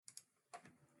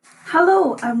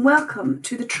Hello and welcome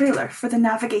to the trailer for the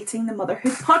Navigating the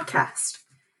Motherhood podcast.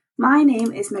 My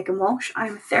name is Megan Walsh.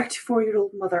 I'm a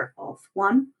 34-year-old mother of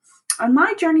one, and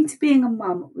my journey to being a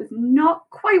mum was not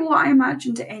quite what I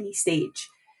imagined at any stage.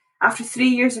 After 3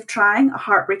 years of trying a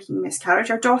heartbreaking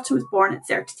miscarriage, our daughter was born at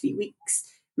 33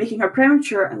 weeks, making her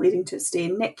premature and leading to a stay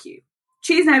in NICU.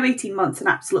 She is now 18 months and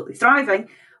absolutely thriving,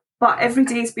 but every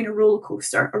day has been a roller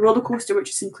coaster which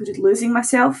has included losing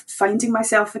myself, finding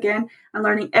myself again, and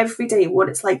learning every day what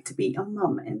it's like to be a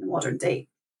mum in the modern day.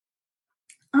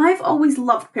 I've always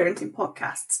loved parenting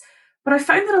podcasts, but I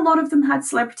found that a lot of them had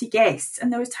celebrity guests,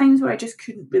 and there was times where I just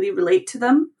couldn't really relate to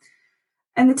them.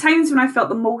 And the times when I felt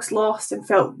the most lost and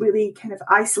felt really kind of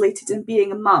isolated in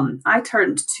being a mum, I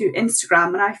turned to Instagram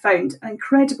and I found an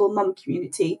incredible mum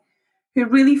community who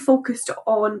really focused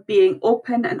on being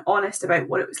open and honest about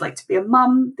what it was like to be a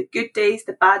mum, the good days,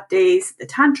 the bad days, the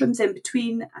tantrums in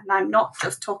between, and I'm not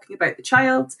just talking about the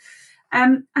child.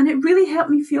 And it really helped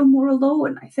me feel more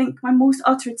alone. I think my most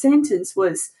uttered sentence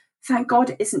was, "Thank God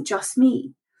it isn't just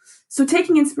me." So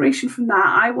taking inspiration from that,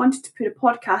 I wanted to put a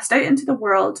podcast out into the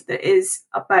world that is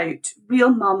about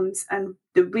real mums and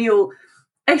the real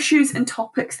issues and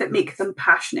topics that make them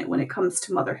passionate when it comes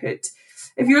to motherhood.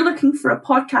 If you're looking for a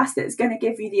podcast that is going to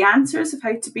give you the answers of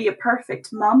how to be a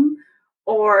perfect mum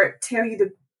or tell you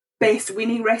the best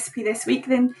weaning recipe this week,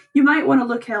 then you might want to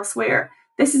look elsewhere.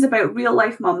 This is about real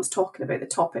life mums talking about the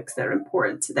topics that are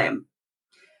important to them.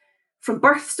 From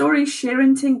birth stories,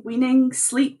 parenting, weaning,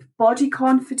 sleep, body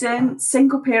confidence,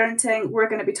 single parenting, we're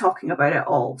going to be talking about it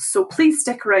all. So please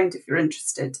stick around if you're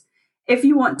interested. If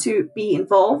you want to be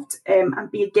involved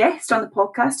and be a guest on the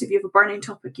podcast, if you have a burning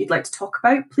topic you'd like to talk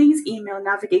about, please email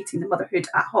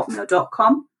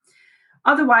navigatingthemotherhood@hotmail.com.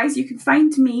 Otherwise, you can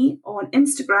find me on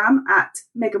Instagram at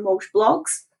Megan Walsh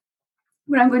Blogs,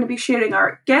 where I'm going to be sharing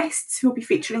our guests who will be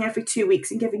featuring every 2 weeks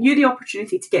and giving you the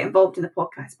opportunity to get involved in the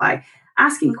podcast by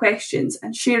asking questions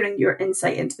and sharing your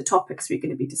insight into the topics we're going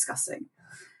to be discussing.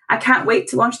 I can't wait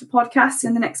to launch the podcast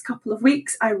in the next couple of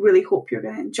weeks. I really hope you're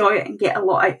going to enjoy it and get a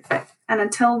lot out of it. And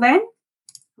until then,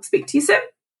 I'll speak to you soon.